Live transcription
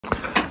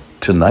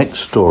Tonight's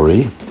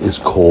story is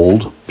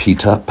called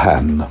Peter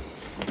Pan.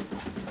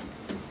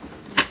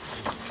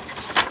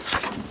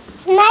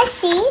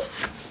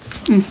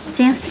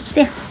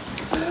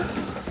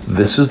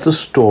 This is the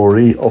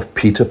story of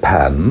Peter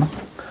Pan,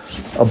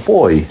 a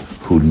boy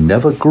who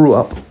never grew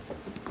up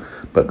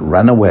but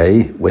ran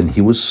away when he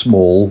was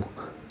small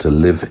to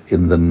live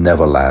in the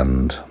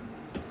Neverland.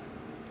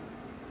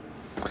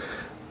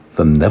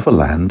 The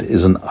Neverland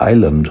is an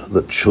island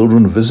that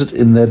children visit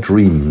in their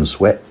dreams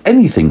where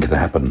anything can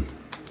happen.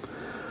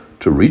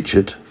 To reach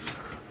it,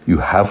 you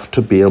have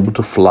to be able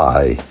to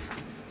fly.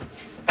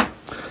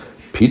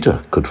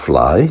 Peter could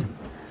fly.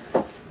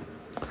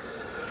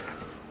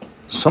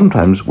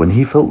 Sometimes when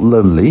he felt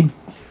lonely,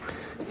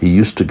 he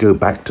used to go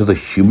back to the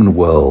human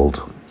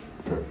world.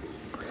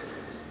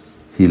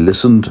 He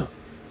listened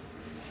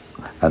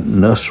at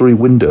nursery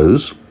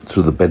windows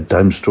to the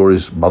bedtime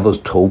stories mothers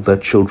told their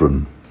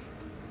children.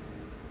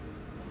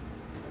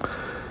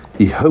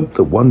 He hoped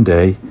that one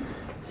day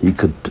he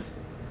could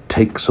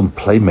take some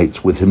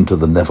playmates with him to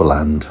the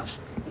Neverland.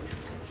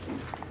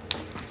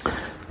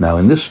 Now,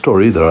 in this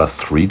story, there are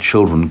 3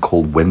 children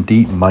called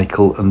Wendy,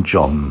 Michael, and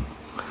John.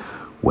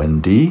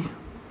 Wendy,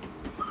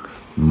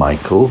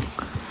 Michael,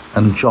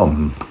 and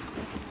John.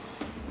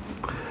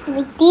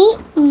 Wendy,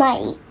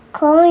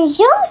 Michael, and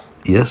John?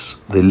 Yes,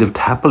 they lived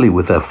happily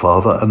with their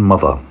father and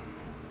mother.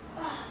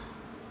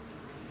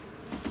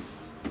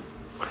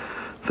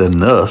 Their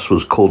nurse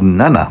was called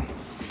Nana.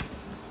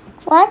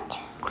 What?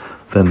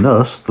 Their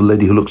nurse, the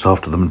lady who looks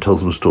after them and tells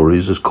them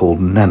stories, is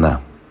called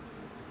Nana.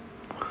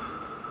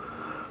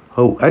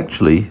 Oh,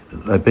 actually,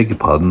 I beg your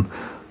pardon,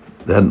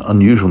 they had an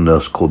unusual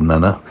nurse called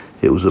Nana.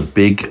 It was a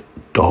big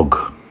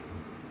dog,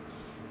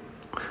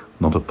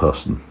 not a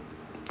person.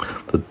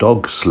 The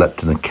dog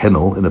slept in a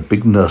kennel in a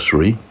big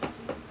nursery,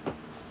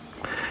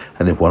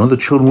 and if one of the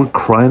children would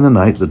cry in the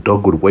night, the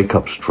dog would wake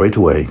up straight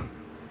away.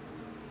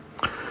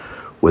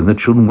 When the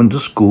children went to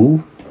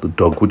school, the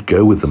dog would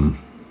go with them.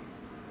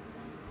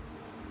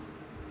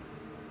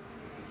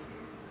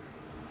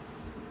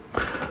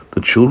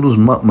 The children's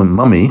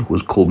mummy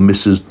was called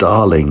Mrs.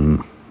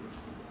 Darling.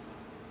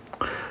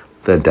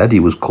 Their daddy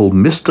was called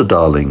Mr.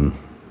 Darling.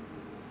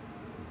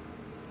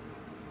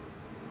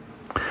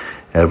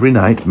 Every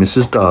night,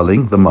 Mrs.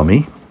 Darling, the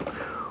mummy,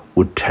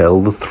 would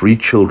tell the 3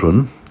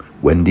 children,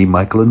 Wendy,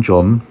 Michael, and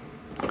John,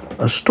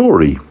 a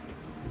story.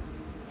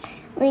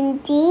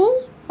 Wendy,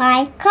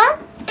 Michael,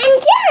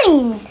 and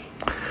John.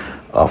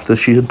 After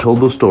she had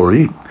told the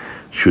story,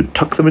 she would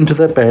tuck them into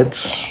their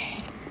beds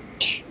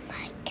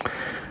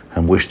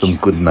and wish them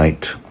good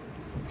night.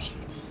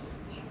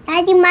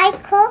 Daddy,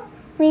 Michael,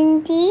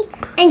 Wendy,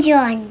 and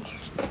John.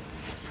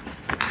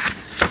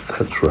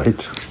 That's right.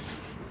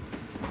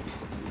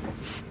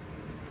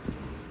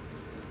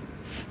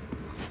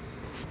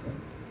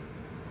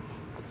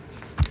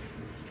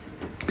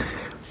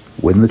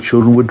 When the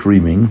children were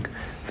dreaming,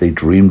 they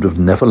dreamed of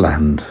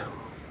Neverland.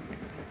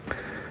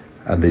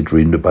 And they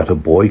dreamed about a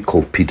boy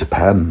called Peter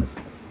Pan.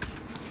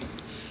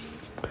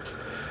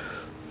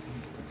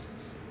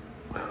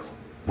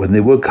 When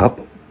they woke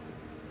up,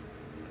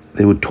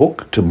 they would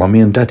talk to Mummy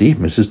and Daddy,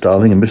 Mrs.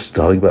 Darling and Mr.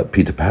 Darling, about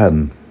Peter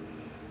Pan.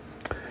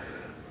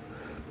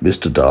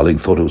 Mr. Darling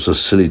thought it was a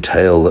silly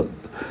tale that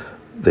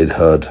they'd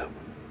heard.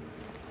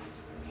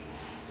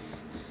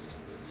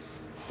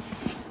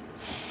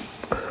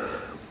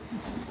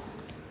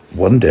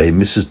 One day,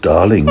 Mrs.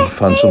 Darling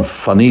found some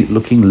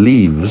funny-looking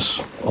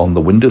leaves on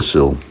the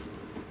windowsill.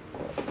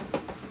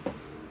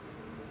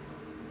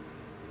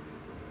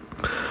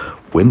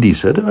 Wendy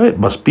said, "Oh, it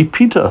must be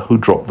Peter who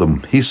dropped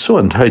them. He's so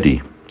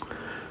untidy."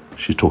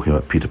 She's talking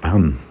about Peter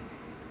Pan.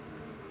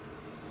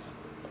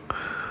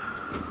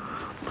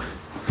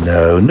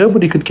 "No,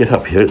 nobody could get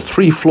up here. It's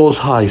 3 floors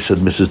high," said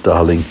Mrs.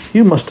 Darling.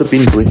 "You must have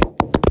been dreaming."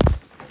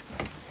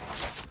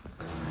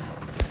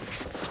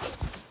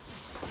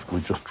 We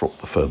just dropped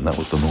the phone. That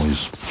was the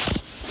noise.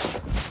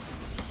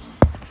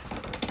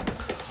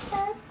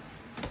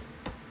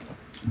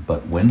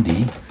 But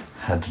Wendy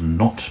had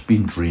not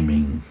been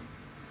dreaming.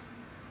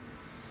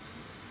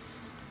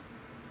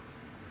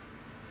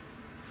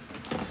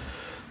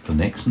 The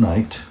next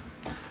night,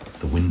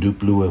 the window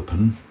blew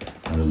open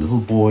and a little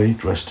boy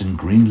dressed in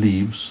green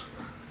leaves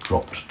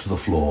dropped to the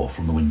floor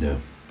from the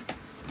window.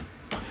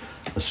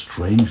 A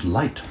strange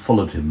light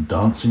followed him,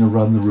 dancing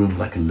around the room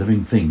like a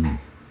living thing.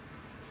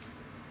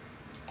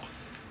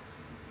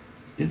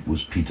 It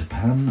was Peter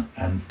Pan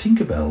and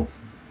Tinker Bell.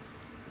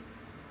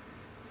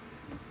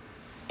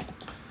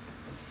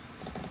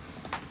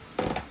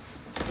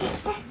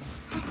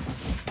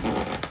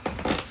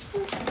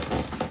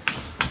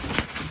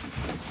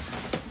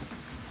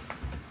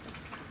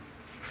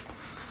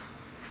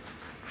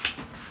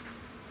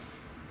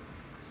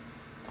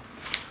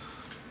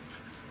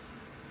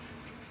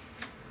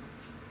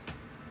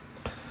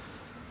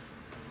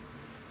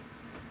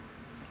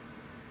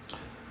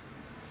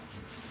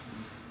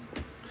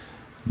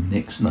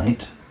 Next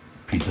night,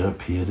 Peter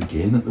appeared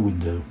again at the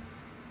window.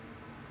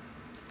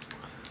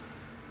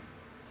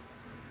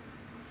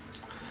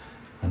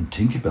 And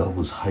Tinker Bell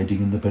was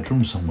hiding in the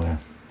bedroom somewhere.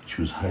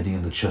 She was hiding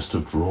in the chest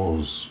of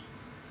drawers.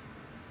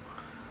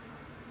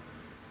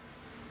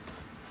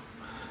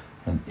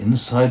 And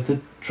inside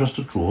the chest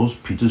of drawers,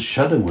 Peter's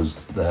shadow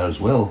was there as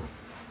well.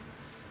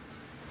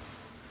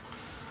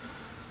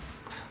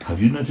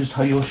 Have you noticed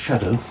how your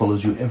shadow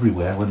follows you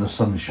everywhere when the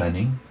sun's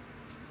shining?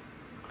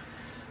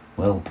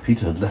 Well,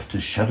 Peter had left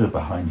his shadow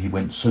behind. He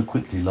went so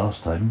quickly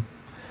last time.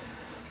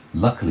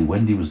 Luckily,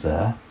 Wendy was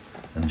there,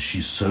 and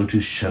she sewed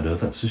his shadow.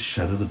 That's his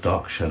shadow, the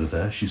dark shadow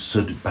there. She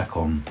sewed it back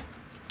on.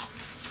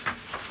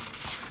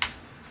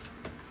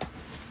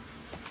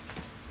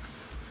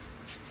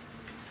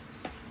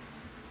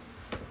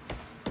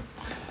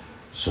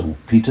 So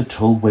Peter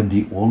told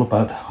Wendy all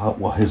about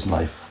what his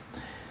life.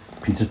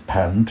 Peter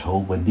Pan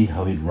told Wendy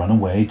how he'd run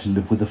away to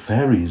live with the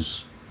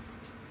fairies.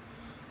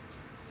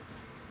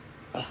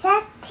 Is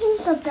that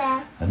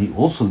Tinkerbell? And he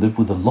also lived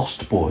with the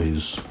Lost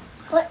Boys.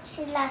 What's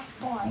the last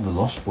boy? The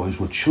Lost Boys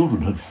were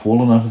children who had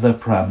fallen out of their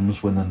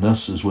prams when the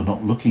nurses were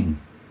not looking.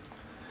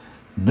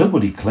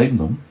 Nobody claimed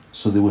them,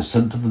 so they were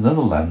sent to the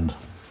Netherland.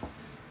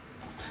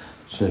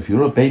 So if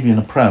you're a baby in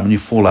a pram and you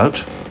fall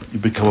out, you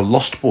become a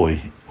lost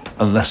boy,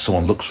 unless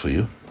someone looks for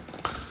you.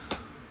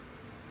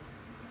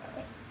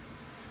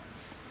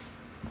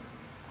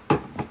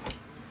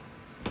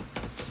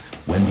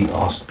 Wendy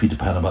asked Peter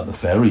Pan about the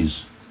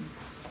fairies.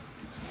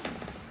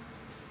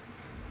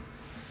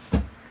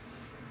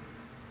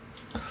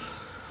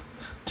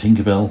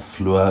 Tinkerbell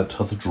flew out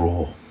of the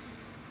drawer.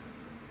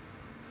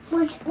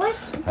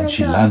 And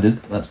she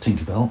landed, that's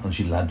Tinkerbell, and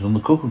she landed on the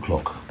cuckoo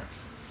clock.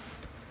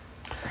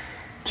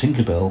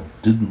 Tinkerbell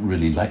didn't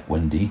really like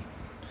Wendy.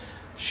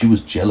 She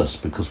was jealous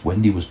because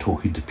Wendy was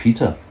talking to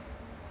Peter.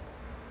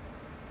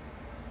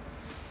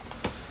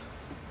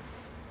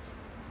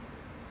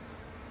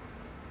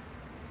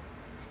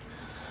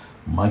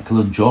 Michael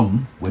and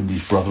John,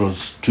 Wendy's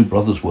two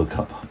brothers, woke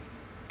up.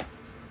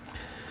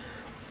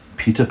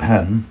 Peter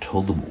Pan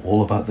told them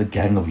all about the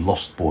gang of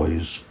Lost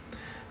Boys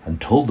and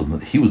told them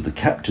that he was the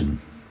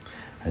captain,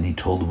 and he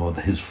told them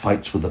about his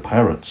fights with the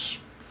pirates.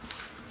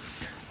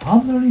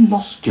 "Aren't there any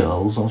lost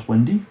girls?" asked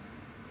Wendy.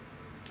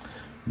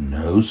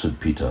 "No," said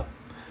Peter.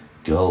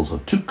 "Girls are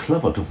too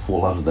clever to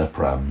fall out of their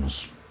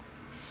prams.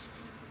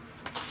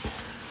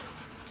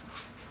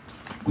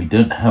 We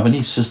don't have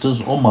any sisters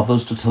or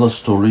mothers to tell us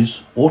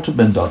stories or to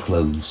mend our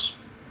clothes."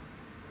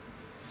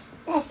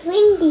 That's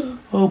Wendy.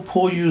 "Oh,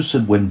 poor you,"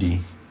 said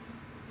Wendy.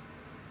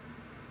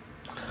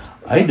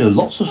 "I know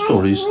lots of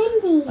stories,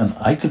 Wendy. and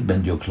I could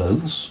mend your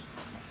clothes."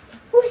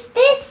 Who's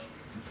this?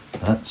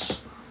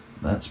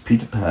 That's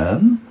Peter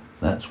Pan,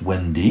 that's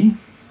Wendy,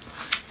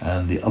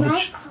 and the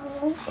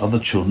other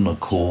children are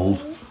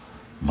called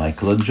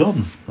Michael and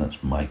John.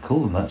 That's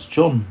Michael, and that's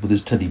John with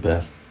his teddy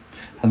bear,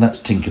 and that's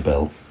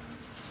Tinkerbell.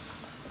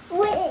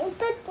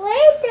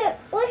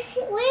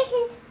 Where's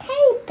his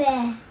teddy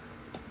bear?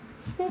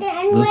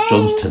 That's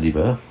John's teddy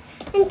bear.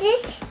 And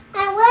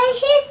where's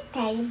his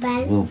teddy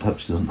bear? Well,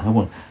 perhaps he doesn't have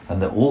one.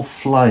 And they're all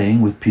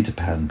flying with Peter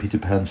Pan. Peter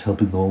Pan's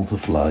helping them all to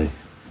fly.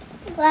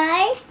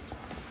 Why?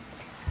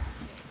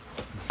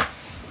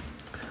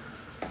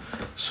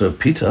 So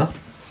Peter,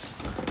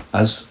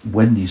 as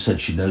Wendy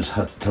said she knows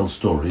how to tell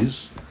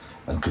stories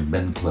and could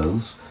mend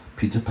clothes,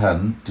 Peter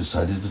Pan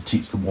decided to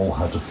teach them all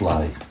how to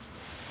fly.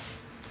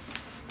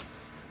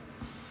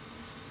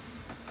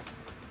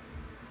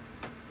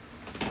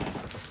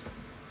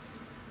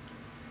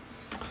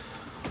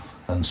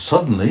 And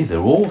suddenly they're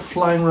all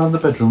flying around the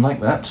bedroom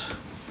like that,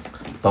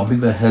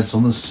 bumping their heads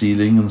on the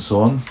ceiling and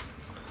so on.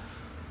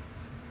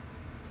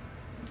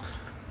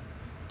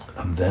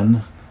 And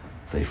then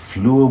they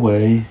flew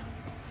away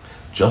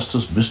just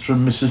as Mr.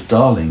 and Mrs.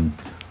 Darling,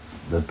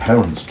 their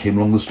parents, came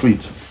along the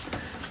street.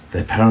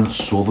 Their parents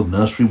saw the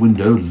nursery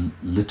window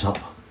lit up,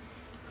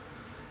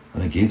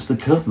 and against the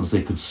curtains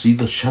they could see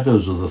the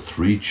shadows of the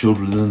three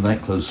children in the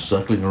nightclothes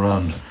circling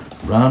around,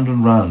 round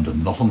and round,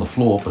 and not on the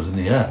floor but in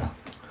the air.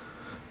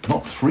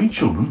 Not three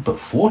children, but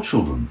four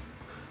children.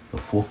 The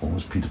fourth one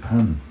was Peter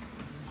Pan.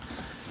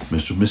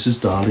 Mr. and Mrs.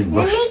 Darling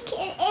rushed.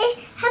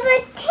 How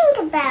about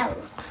Tinkerbell?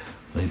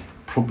 They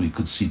probably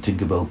could see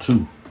Tinkerbell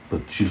too,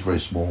 but she's very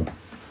small.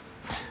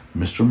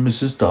 Mr. and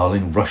Mrs.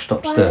 Darling rushed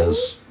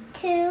upstairs.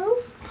 1,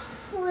 2,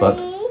 3, but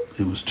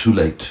it was too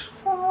late.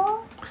 4,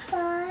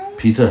 5.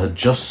 Peter had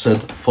just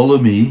said, "Follow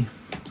me,"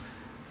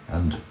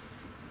 and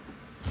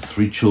the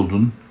three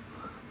children,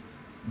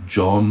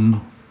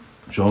 John,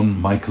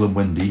 Michael and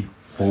Wendy,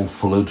 all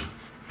followed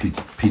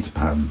Peter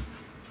Pan.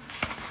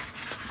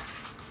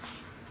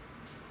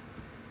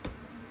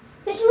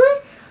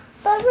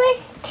 But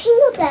where's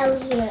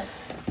Tinkerbell here?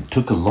 It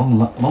took a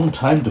long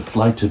time to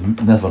fly to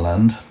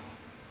Neverland.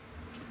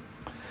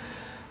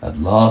 At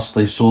last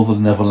they saw the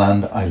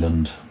Neverland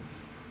Island.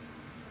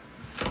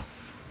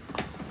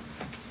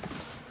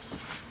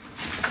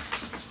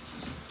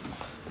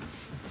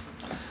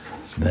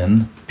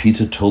 Then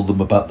Peter told them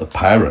about the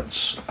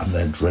pirates and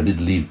their dreaded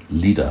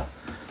leader.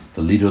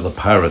 The leader of the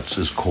pirates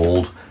is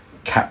called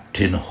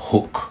Captain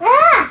Hook.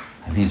 Ah!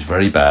 And he's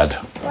very bad.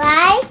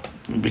 Why?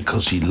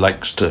 Because he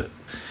likes to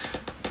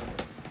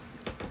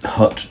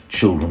hurt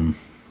children.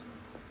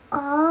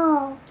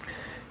 Oh.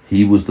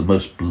 He was the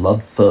most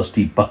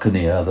bloodthirsty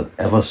buccaneer that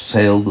ever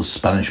sailed the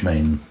Spanish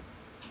Main.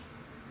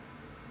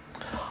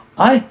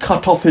 "I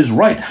cut off his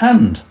right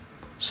hand,"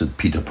 said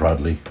Peter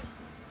proudly.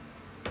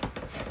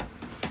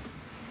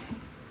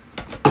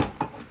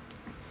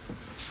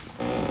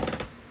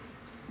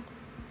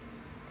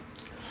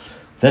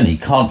 "Then he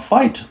can't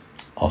fight?"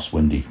 asked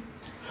Wendy.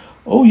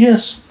 "Oh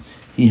yes,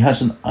 he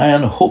has an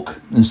iron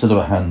hook instead of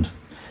a hand,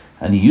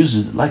 and he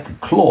uses it like a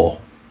claw."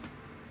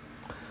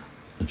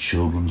 The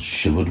children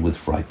shivered with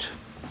fright.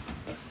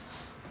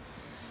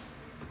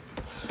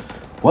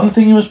 "One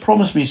thing you must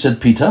promise me,"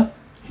 said Peter,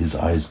 his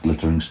eyes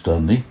glittering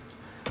sternly.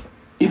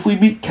 "If we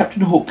meet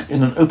Captain Hook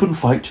in an open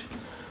fight,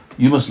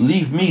 you must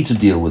leave me to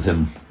deal with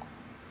him."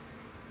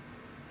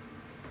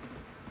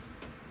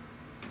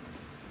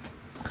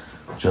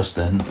 Just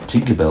then,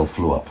 Tinker Bell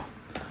flew up.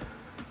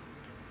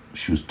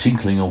 She was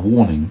tinkling a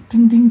warning.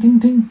 Ding, ding, ding,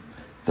 ding.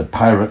 The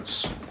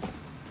pirates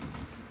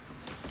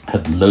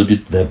had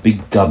loaded their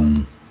big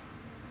gun,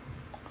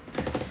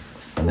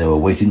 and they were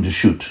waiting to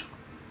shoot.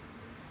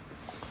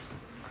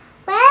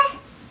 Where?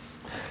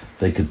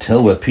 They could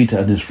tell where Peter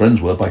and his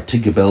friends were by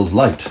Tinker Bell's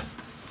light.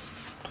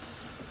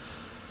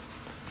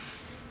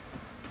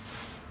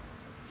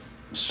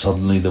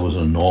 Suddenly there was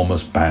an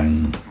enormous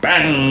bang.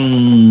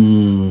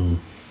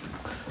 Bang!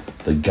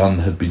 The gun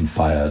had been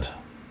fired.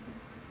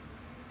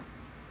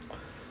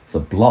 The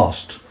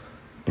blast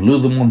blew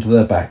them onto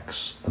their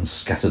backs and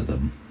scattered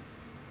them.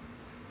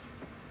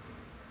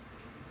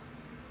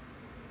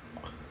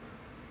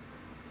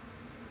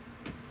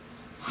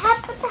 How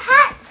about the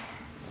hats?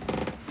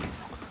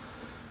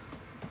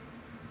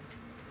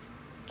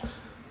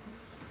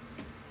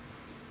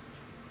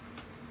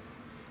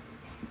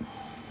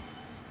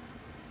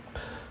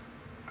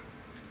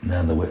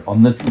 Now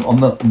on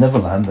the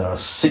Neverland there are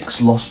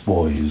 6 lost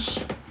boys.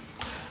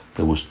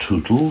 There was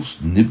Toodles,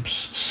 Nibs,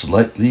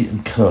 Slightly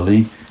and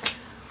Curly,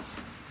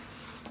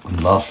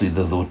 and lastly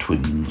there were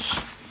twins.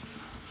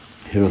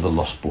 Here are the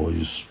lost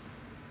boys.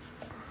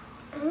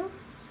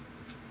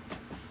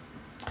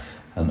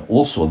 And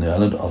also on the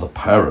island are the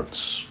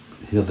pirates.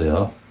 Here they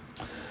are.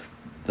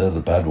 They're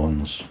the bad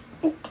ones.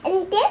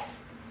 And this?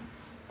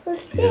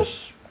 What's this?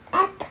 Yes.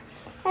 Up.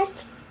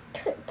 That's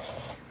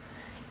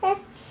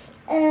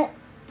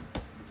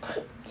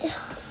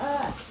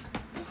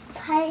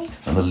pie.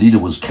 And the leader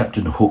was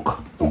Captain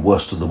Hook, the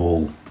worst of them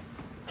all.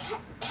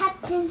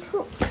 Captain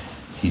Hook.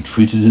 He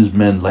treated his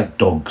men like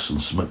dogs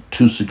and smoked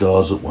 2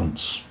 cigars at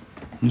once.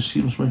 You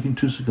see him smoking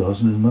 2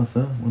 cigars in his mouth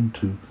there? 1,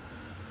 2.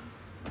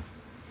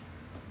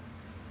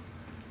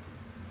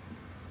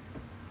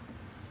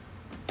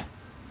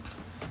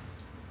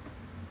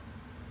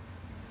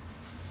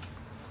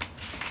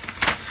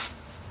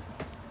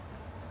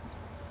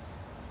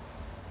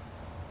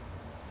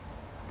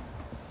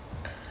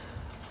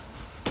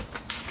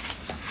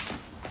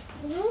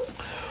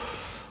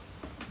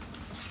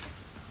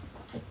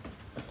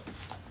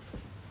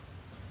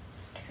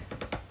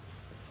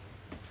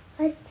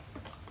 What?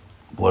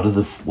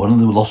 One of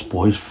the lost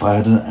boys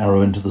fired an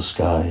arrow into the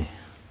sky,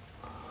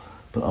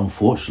 but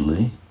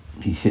unfortunately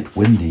he hit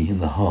Wendy in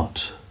the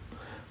heart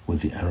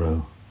with the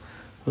arrow.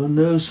 "Oh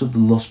no," said the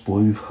lost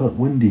boy, "we've hurt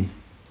Wendy."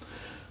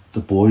 The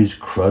boys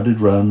crowded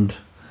round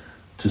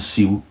to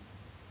see.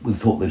 We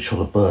thought they'd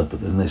shot a bird,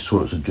 but then they saw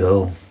it was a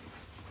girl.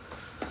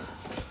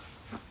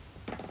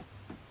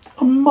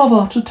 "A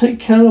mother to take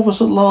care of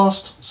us at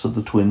last," said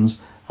the twins,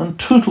 "and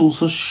Toodles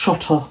has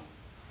shot her."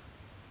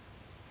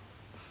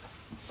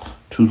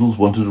 Toodles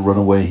wanted to run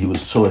away. He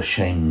was so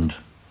ashamed.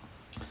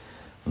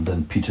 And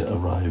then Peter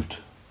arrived.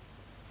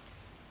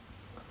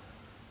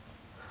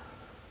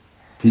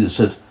 Peter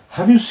said,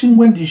 "Have you seen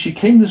Wendy? She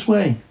came this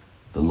way."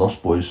 The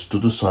lost boys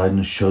stood aside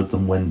and showed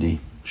him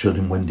Wendy.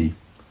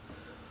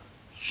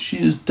 "She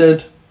is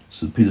dead,"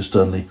 said Peter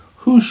sternly.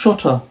 "Who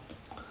shot her?"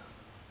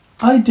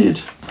 "I did,"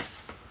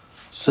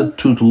 said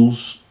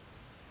Toodles.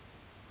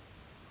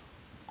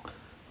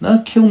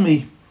 "Now kill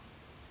me."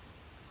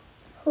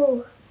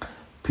 Who?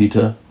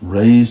 Peter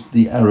raised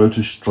the arrow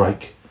to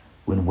strike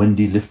when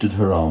Wendy lifted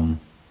her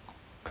arm.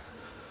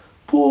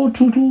 "Poor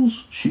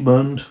Toodles," she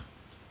moaned.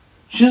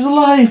 "She's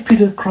alive,"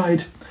 Peter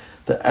cried.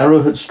 The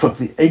arrow had struck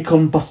the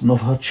acorn button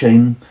of her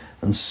chain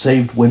and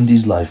saved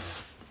Wendy's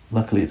life.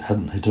 Luckily it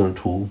hadn't hit her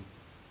at all.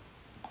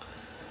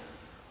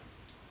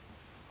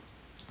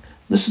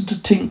 "Listen to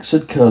Tink,"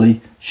 said Curly.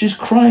 "She's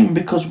crying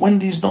because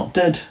Wendy's not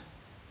dead."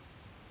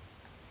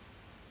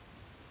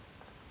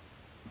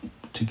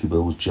 Tinker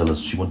Bell was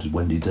jealous. She wanted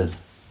Wendy dead.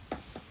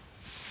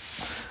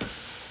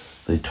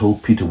 They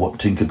told Peter what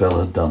Tinker Bell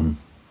had done.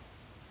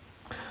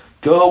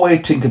 "Go away,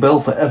 Tinker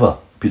Bell, forever,"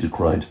 Peter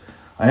cried.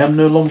 "I am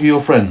no longer your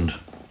friend."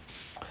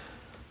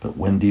 But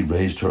Wendy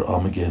raised her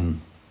arm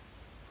again.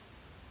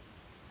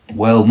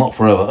 "Well, not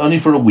forever, only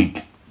for a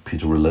week,"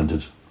 Peter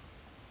relented.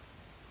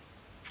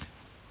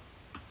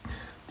 Do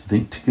you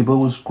think Tinker Bell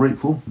was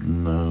grateful?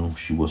 No,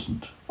 she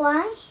wasn't.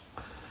 Why?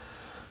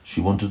 She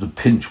wanted to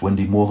pinch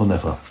Wendy more than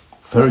ever.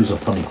 Fairies are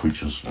funny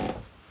creatures.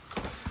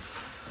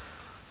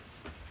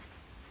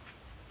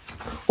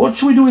 "What What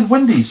shall we do with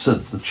Wendy?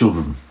 Said the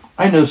children.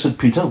 I know, said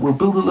Peter. We'll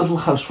build a little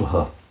house for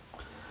her.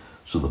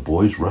 So the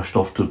boys rushed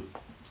off to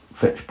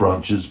fetch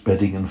branches,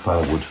 bedding and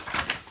firewood.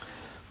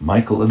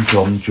 Michael and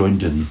John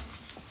joined in.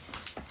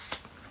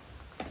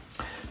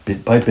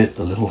 Bit by bit,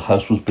 the little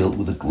house was built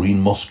with a green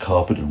moss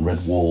carpet and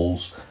red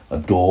walls, a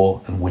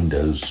door and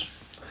windows.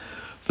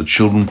 The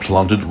children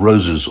planted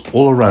roses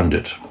all around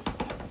it.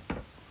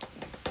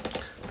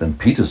 Then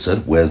Peter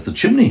said, "Where's the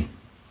chimney?"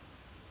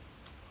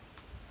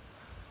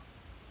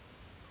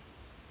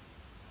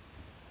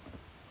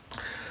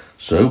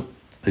 So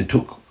they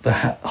took the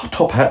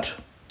top hat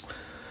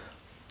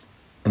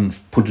and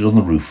put it on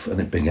the roof, and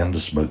it began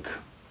to smoke.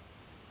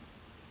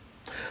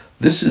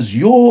 "This is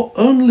your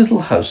own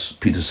little house,"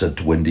 Peter said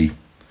to Wendy.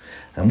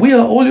 "And we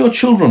are all your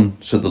children,"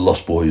 said the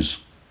lost boys.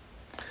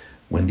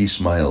 Wendy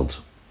smiled.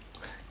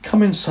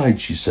 "Come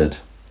inside," she said,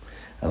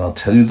 "and I'll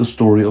tell you the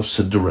story of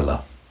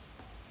Cinderella."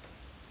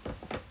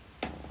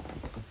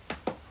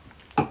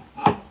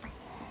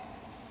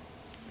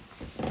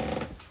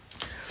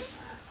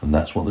 And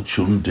that's what the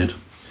children did.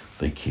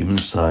 They came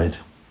inside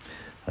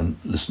and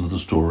listened to the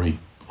story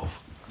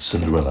of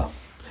Cinderella.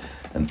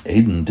 And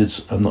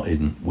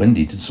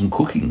Wendy did some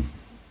cooking.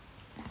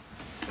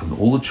 And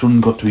all the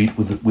children got to eat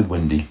with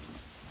Wendy.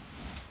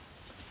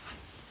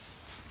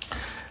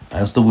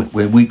 As the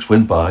weeks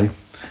went by,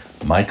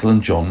 Michael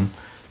and John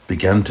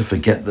began to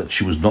forget that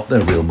she was not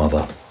their real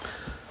mother.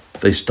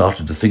 They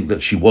started to think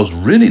that she was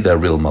really their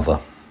real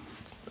mother.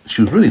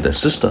 She was really their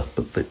sister,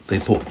 but they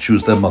thought she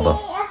was their mother.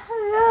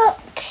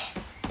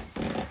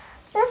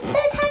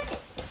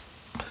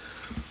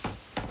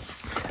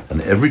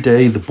 And every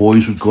day the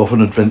boys would go off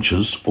on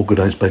adventures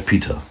organised by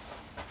Peter.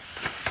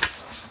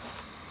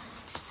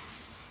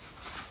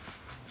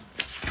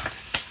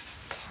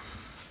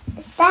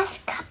 That's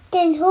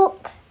Captain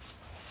Hook.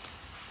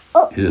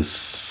 Oh,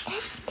 Yes.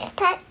 that's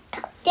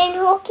Captain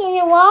Hook in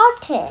the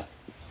water.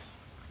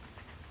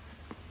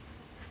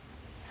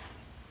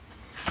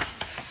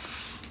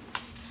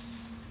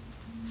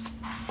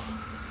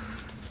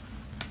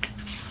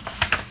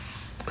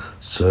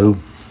 So,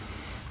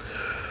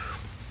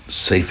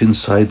 safe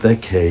inside their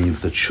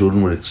cave, the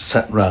children were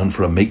sat round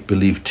for a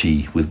make-believe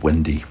tea with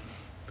Wendy.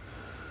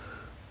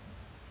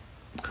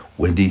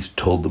 Wendy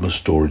told them a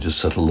story to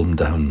settle them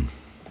down.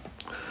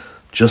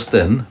 Just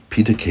then,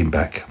 Peter came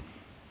back.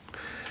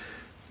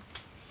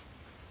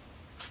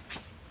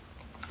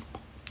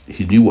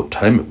 He knew what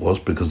time it was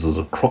because there was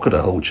a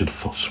crocodile which had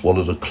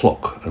swallowed a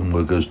clock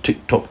and goes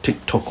tick-tock,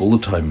 tick-tock all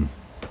the time.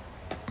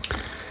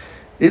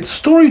 "It's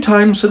story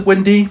time," said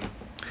Wendy.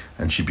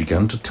 And she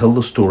began to tell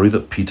the story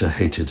that Peter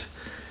hated.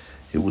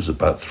 It was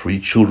about 3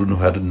 children who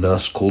had a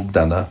nurse called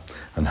Nana,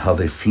 and how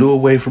they flew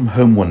away from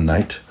home one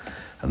night,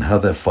 and how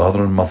their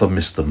father and mother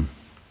missed them.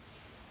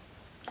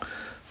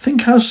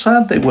 "Think how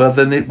sad they were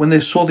when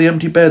they saw the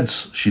empty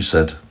beds," she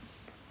said.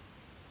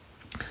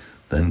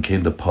 Then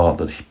came the part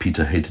that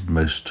Peter hated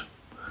most.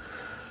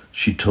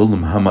 She told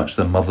them how much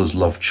their mothers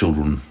loved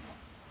children.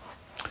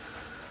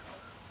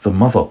 The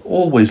mother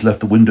always left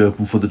the window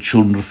open for the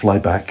children to fly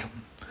back,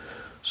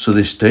 so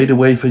they stayed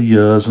away for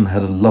years and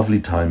had a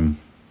lovely time.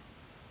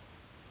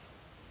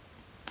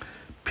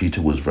 Peter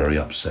was very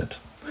upset.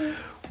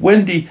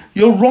 "Wendy,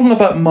 you're wrong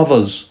about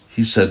mothers,"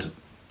 he said.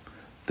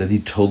 Then he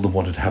told them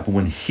what had happened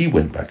when he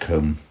went back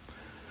home.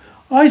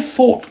 "I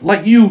thought,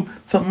 like you,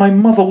 that my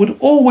mother would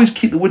always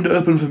keep the window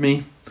open for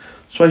me,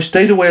 so I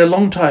stayed away a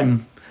long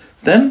time.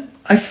 Then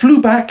I flew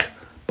back,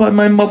 but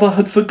my mother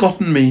had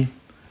forgotten me.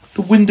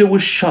 The window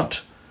was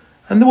shut,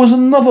 and there was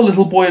another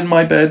little boy in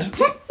my bed,"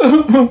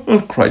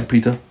 cried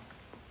Peter.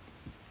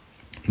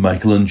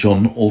 Michael and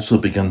John also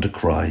began to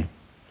cry,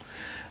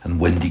 and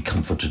Wendy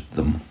comforted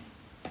them.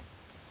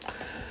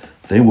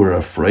 They were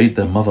afraid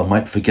their mother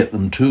might forget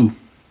them too.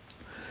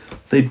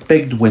 They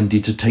begged Wendy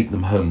to take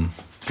them home.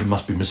 They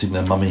must be missing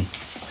their mummy.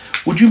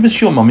 "Would you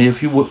miss your mummy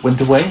if you went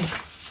away?"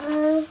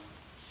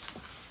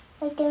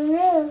 I don't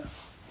know.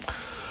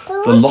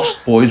 The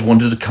lost boys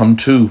wanted to come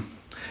too,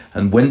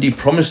 and Wendy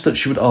promised that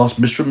she would ask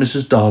Mr. and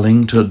Mrs.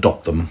 Darling to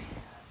adopt them.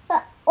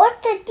 But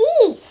what are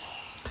these?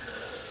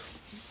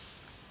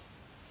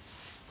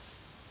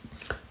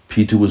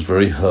 Peter was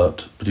very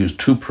hurt, but he was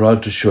too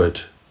proud to show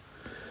it.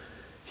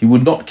 He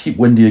would not keep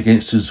Wendy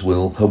against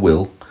her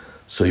will,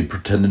 so he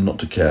pretended not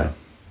to care.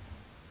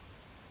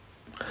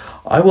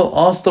 "I will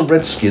ask the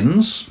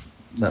Redskins,"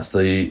 that's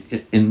the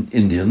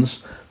Indians,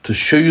 "to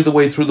show you the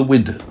way through the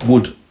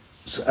wood,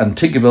 and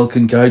Tinkerbell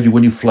can guide you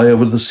when you fly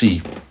over the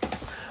sea."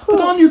 "But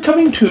aren't you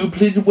coming too?"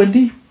 pleaded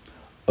Wendy.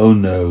 "Oh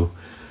no,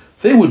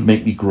 they would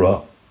make me grow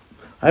up.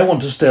 I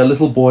want to stay a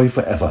little boy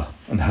forever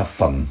and have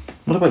fun.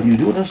 What about you?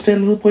 Do you want to stay a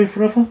little boy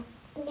forever?"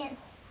 Yes.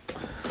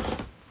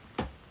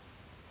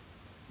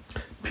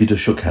 Peter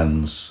shook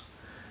hands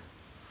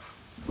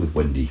with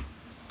Wendy.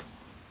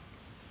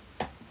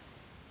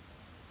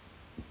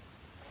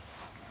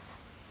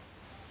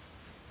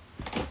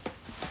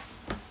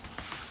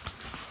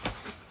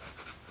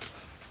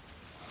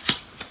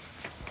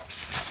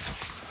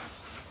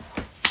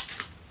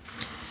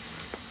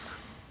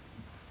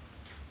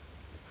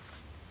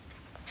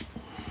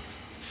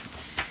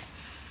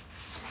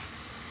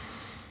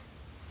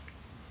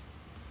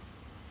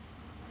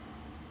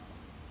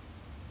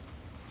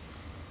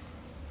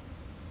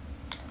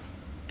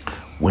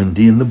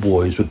 Wendy and the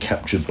boys were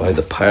captured by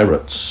the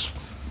pirates.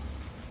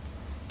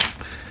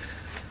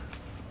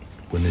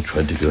 When they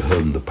tried to go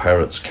home, the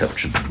pirates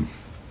captured them,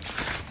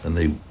 and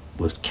they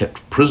were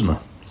kept prisoner,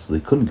 so they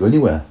couldn't go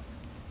anywhere.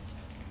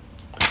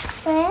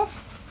 Where?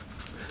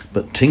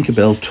 But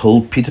Tinkerbell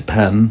told Peter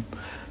Pan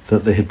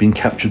that they had been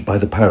captured by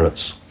the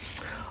pirates.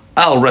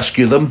 "I'll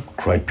rescue them,"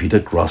 cried Peter,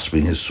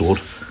 grasping his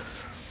sword.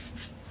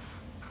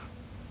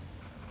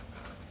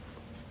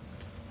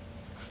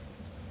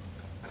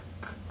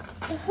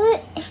 Who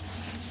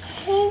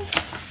is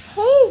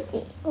he?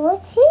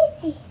 What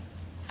is he?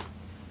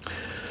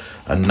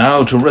 "And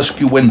now to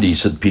rescue Wendy,"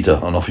 said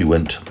Peter, and off he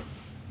went.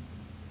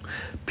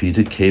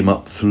 Peter came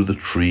up through the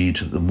tree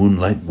to the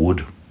moonlight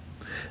wood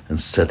and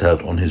set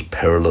out on his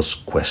perilous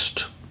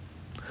quest.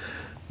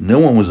 No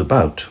one was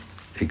about,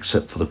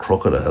 except for the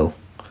crocodile,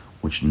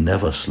 which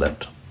never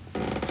slept.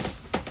 Is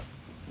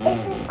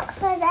the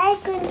crocodile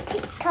going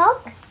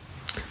tick-tock?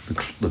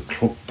 The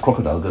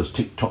crocodile goes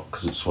tick-tock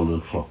because it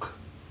swallowed a clock.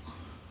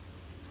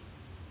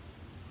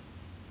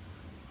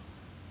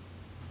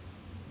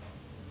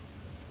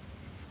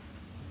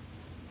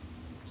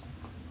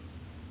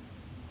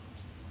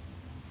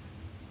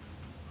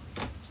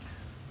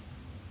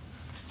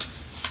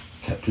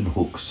 Captain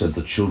Hook said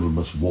the children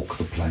must walk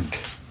the plank.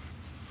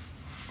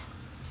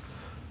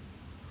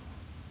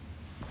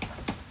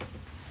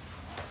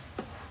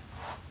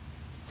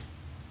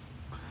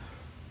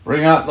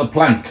 "Bring out the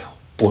plank,"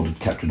 ordered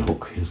Captain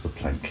Hook. Here's the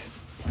plank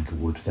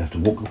of wood. They have to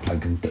walk the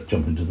plank and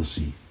jump into the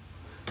sea.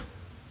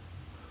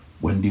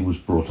 Wendy was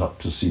brought up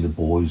to see the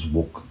boys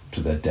walk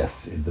to their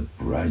death in the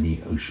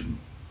briny ocean.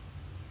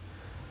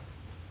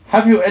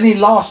 "Have you any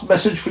last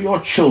message for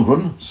your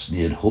children?"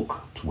 sneered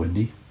Hook to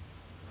Wendy.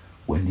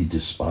 Wendy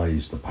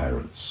despised the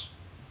pirates.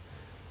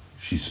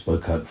 She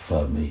spoke out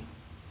firmly.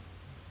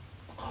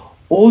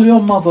 "All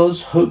your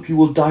mothers hope you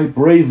will die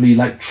bravely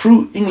like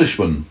true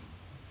Englishmen."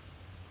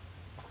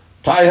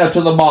 "Tie her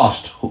to the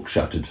mast," Hook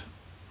shouted.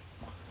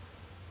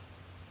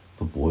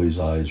 The boys'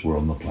 eyes were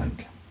on the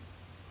plank.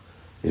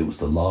 It was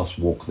the last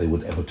walk they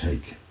would ever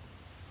take.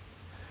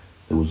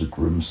 There was a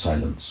grim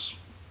silence.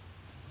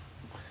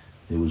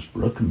 It was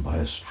broken by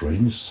a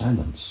strange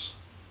silence,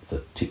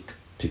 the tick,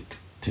 tick,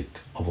 tick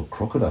of a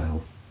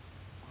crocodile.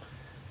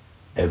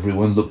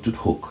 Everyone looked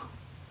at Hook.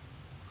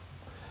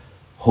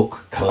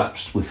 Hook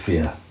collapsed with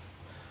fear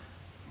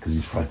because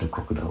he's frightened of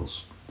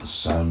crocodiles. The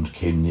sound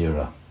came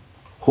nearer.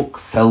 Hook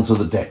fell to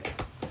the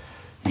deck.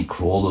 He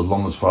crawled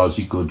along as far as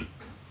he could,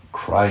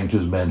 crying to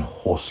his men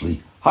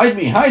hoarsely, "Hide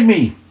me! Hide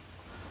me!"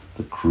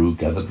 The crew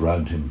gathered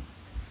round him.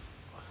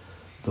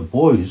 The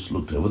boys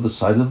looked over the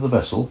side of the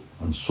vessel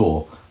and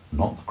saw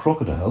not the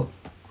crocodile,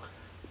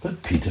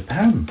 but Peter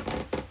Pan.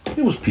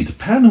 It was Peter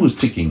Pan who was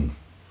ticking.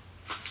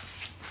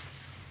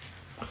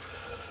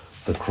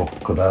 The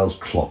crocodile's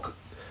clock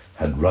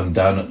had run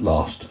down at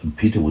last, and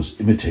Peter was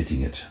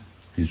imitating it.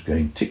 He was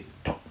going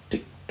tick-tock,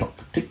 tick-tock,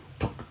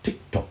 tick-tock,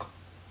 tick-tock.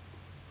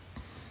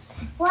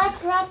 What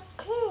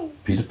happened?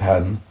 Peter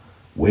Pan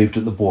waved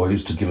at the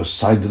boys to give a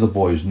sign to the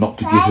boys not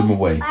to give him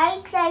away. Why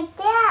it's like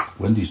that?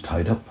 Wendy's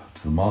tied up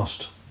to the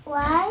mast.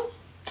 Why?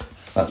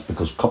 That's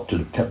because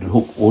Captain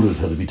Hook ordered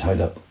her to be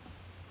tied up.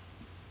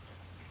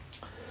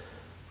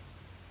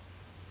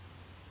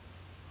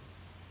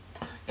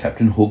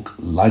 Captain Hook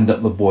lined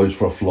up the boys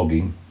for a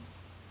flogging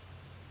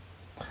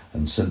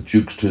and sent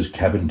Jukes to his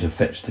cabin to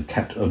fetch the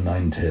cat o'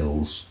 nine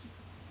tails.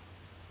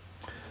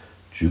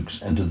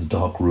 Jukes entered the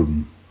dark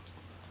room.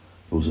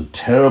 There was a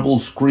terrible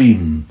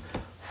scream,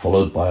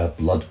 followed by a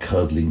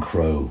blood-curdling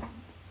crow.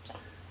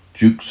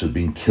 Jukes had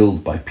been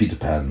killed by Peter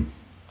Pan.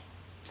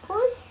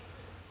 What?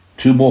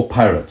 2 more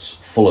pirates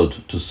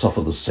followed to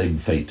suffer the same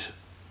fate.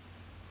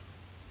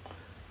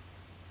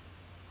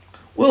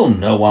 "Will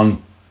no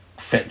one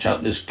fetch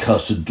out this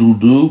cursed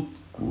doodoo?"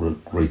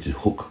 grated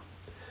Hook.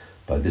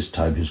 By this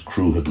time his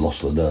crew had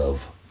lost the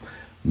nerve.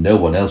 No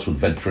one else would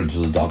venture into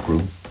the dark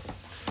room.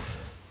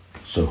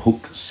 So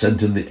Hook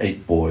sent in the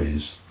 8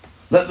 boys.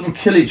 "Let them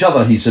kill each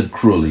other," he said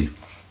cruelly.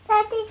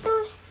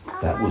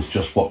 That was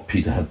just what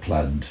Peter had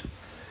planned.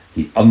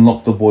 He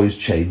unlocked the boys'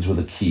 chains with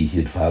a key he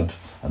had found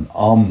and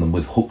armed them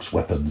with Hook's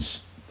weapons.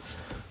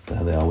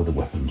 There they are with the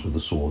weapons, with the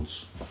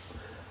swords.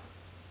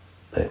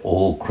 They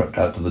all crept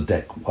out to the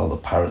deck while the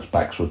pirates'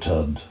 backs were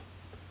turned.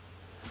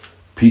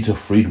 Peter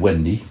freed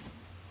Wendy,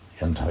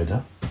 he untied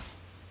her,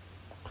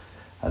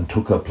 and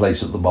took her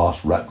place at the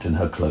mast wrapped in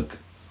her cloak.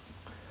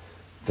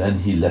 Then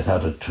he let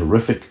out a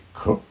terrific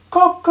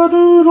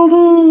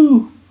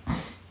cock-a-doodle-doo.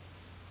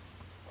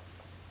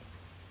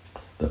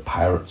 The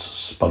pirates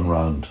spun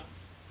round.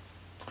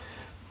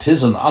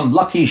 "'Tis an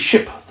unlucky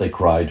ship," they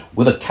cried,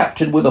 "with a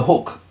captain with a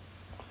hook."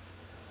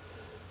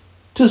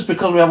 "'Tis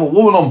because we have a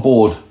woman on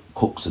board,"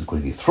 Hook said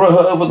quickly. "Throw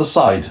her over the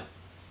side."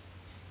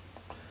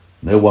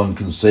 "No one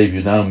can save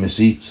you now,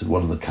 missy," said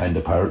one of the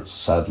kinder pirates,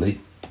 sadly.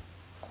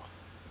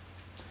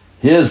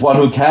 "Here's one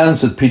who can,"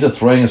 said Peter,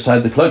 throwing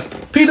aside the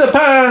cloak. "Peter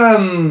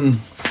Pan!"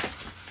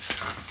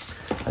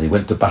 And he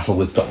went to battle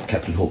with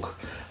Captain Hook.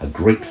 A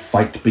great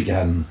fight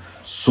began.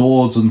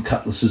 Swords and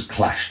cutlasses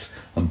clashed,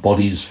 and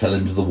bodies fell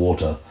into the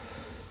water.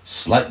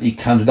 Slightly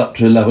counted up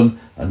to 11,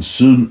 and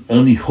soon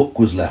only Hook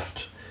was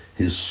left.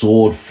 His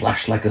sword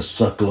flashed like a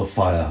circle of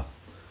fire.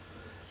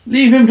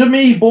 "Leave him to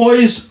me,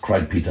 boys!"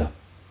 cried Peter.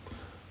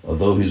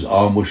 Although his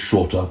arm was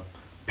shorter,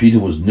 Peter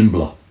was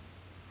nimbler.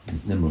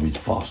 Nimble means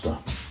faster,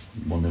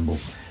 more nimble.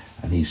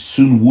 And he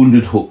soon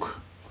wounded Hook.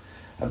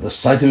 At the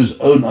sight of his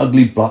own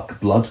ugly black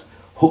blood,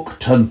 Hook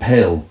turned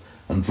pale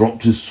and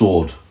dropped his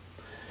sword.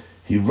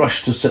 He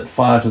rushed to set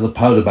fire to the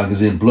powder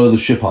magazine and blow the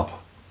ship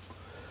up.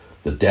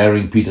 The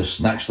daring Peter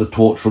snatched the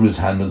torch from his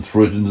hand and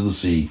threw it into the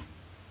sea.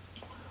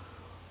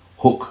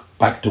 Hook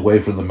backed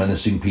away from the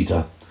menacing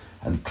Peter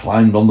and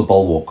climbed on the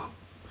bulwark.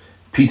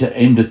 Peter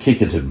aimed a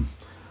kick at him.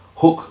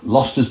 Hook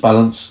lost his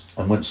balance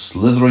and went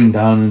slithering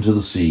down into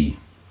the sea.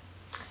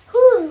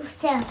 Who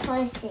fell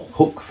for the sea?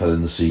 Hook fell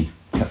in the sea,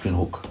 Captain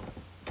Hook.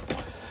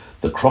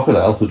 The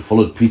crocodile who'd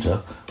followed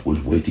Peter was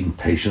waiting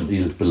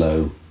patiently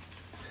below.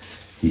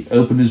 He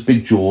opened his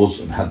big jaws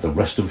and had the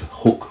rest of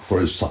Hook for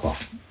his supper.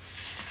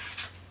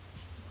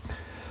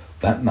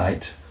 That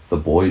night, the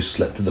boys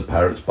slept in the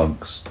pirates'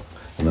 bunks,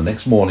 and the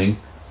next morning,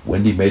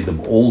 Wendy made them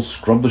all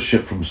scrub the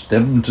ship from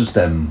stem to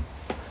stem.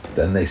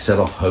 Then they set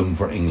off home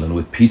for England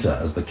with Peter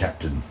as the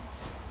captain.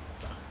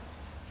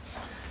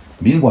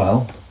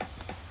 Meanwhile,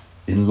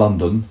 in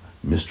London,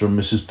 Mr. and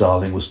Mrs.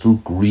 Darling were still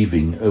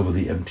grieving over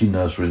the empty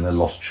nursery and their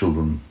lost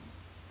children.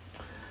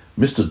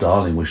 Mr.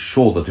 Darling was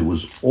sure that it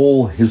was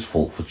all his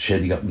fault for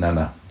chaining up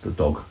Nana, the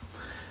dog,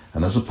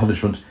 and as a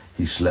punishment,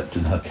 he slept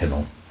in her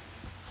kennel.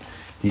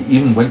 He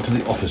even went to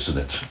the office in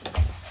it.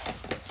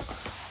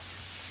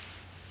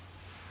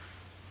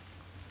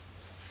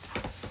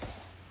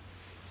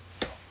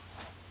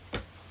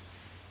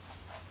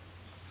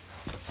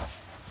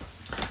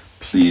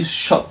 "Please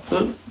shut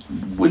the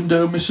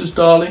window, Mrs.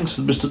 Darling,"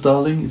 said Mr.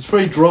 Darling. "It's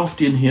very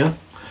draughty in here."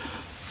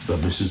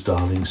 But Mrs.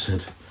 Darling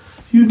said,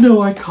 "You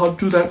know I can't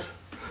do that.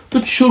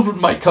 The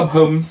children might come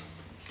home."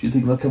 "Do you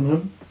think they'll come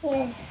home?"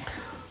 Yes.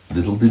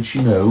 Little did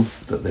she know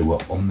that they were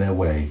on their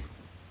way.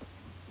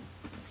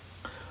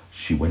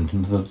 She went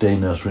into the day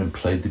nursery and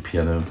played the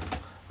piano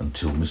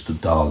until Mr.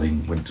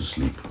 Darling went to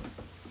sleep.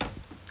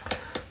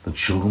 The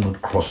children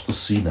had crossed the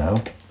sea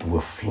now and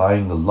were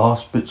flying the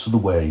last bits of the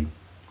way.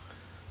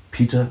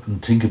 Peter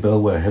and Tinker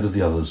Bell were ahead of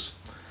the others,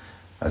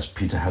 as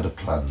Peter had a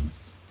plan.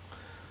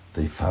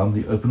 They found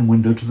the open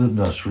window to the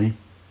nursery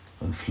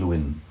and flew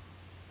in.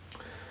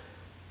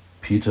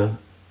 Peter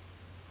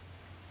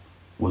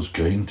was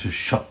going to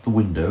shut the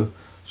window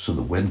so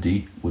that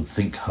Wendy would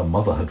think her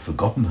mother had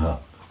forgotten her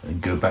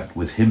and go back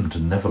with him to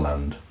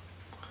Neverland.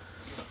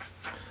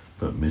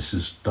 But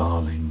Mrs.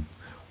 Darling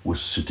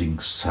was sitting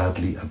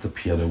sadly at the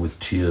piano with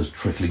tears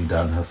trickling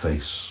down her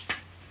face.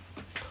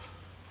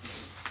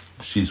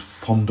 "She's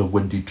fond of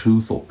Wendy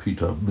too," thought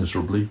Peter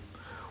miserably.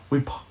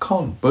 "We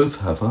can't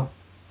both have her.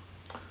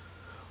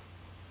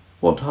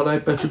 What had I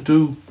better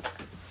do?"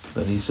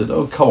 Then he said,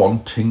 "Oh, come on,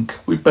 Tink,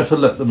 we'd better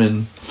let them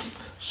in."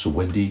 So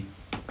Wendy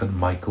and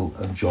Michael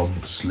and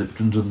John slipped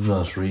into the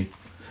nursery,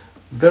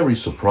 very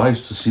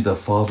surprised to see their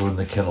father in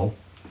the kennel.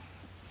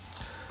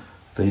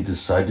 They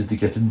decided to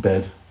get in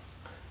bed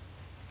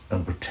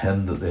and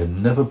pretend that they had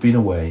never been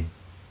away.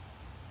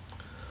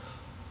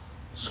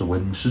 So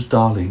when Mrs.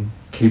 Darling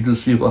came to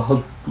see if her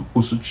husband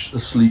was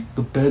asleep,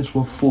 the beds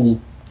were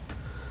full.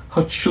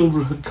 Her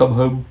children had come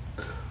home.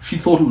 She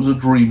thought it was a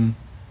dream,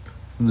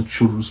 and the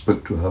children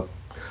spoke to her.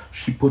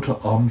 She put her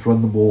arms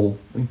round them all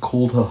and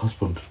called her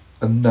husband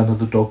and Nana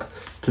the dog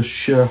to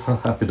share her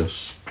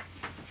happiness.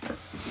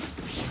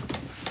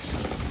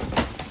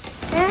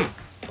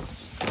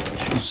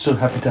 She was so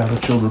happy to have her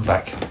children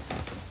back.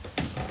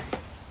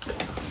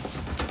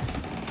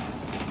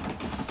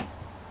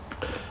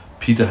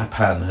 Peter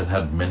Pan had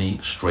had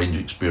many strange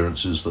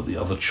experiences that the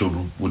other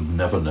children would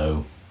never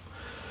know.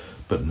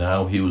 But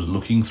now he was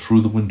looking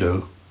through the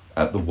window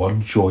at the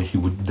one joy he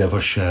would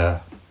never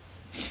share.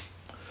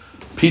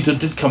 Peter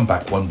did come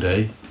back one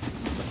day.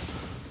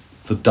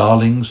 The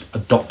Darlings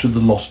adopted the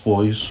Lost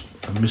Boys,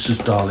 and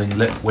Mrs. Darling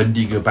let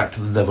Wendy go back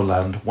to the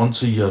Neverland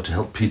once a year to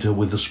help Peter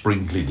with the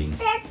spring cleaning.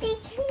 Daddy,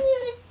 can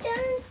you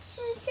don't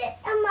sit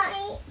on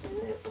my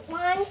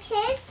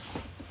blanket?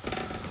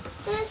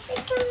 Don't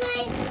sit on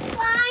my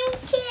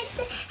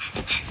blanket.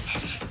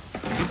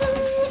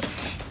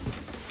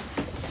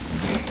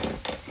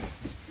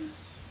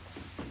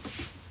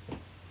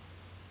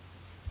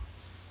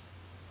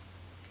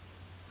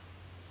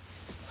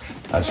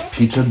 As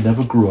Peter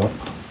never grew up,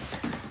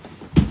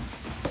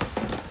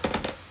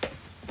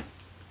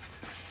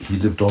 he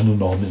lived on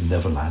in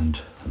Neverland,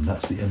 and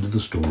that's the end of the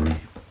story.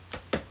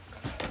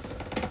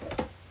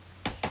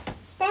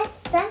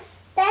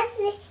 That's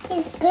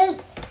his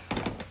boat,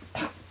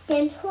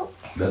 Captain Hook.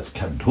 That's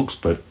Captain Hook's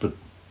boat, but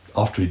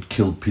after he'd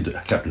killed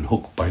Captain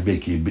Hook by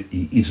making him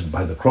eaten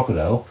by the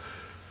crocodile,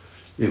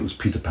 it was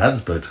Peter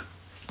Pan's boat.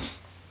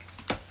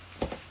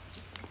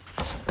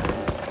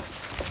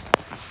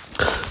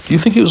 Do you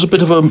think it was a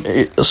bit of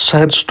a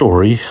sad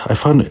story? I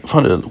found it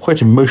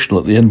quite emotional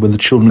at the end when the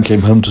children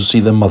came home to see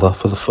their mother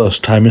for the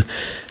first time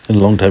in a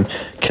long time.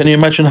 Can you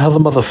imagine how the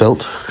mother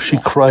felt? She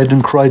cried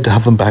and cried to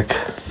have them back.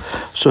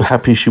 So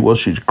happy she was,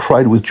 she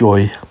cried with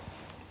joy.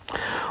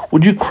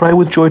 Would you cry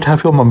with joy to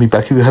have your mummy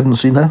back if you hadn't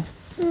seen her?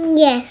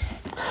 Yes.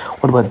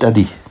 What about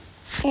Daddy?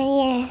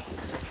 Yes.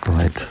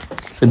 Right.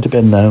 Into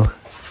bed now.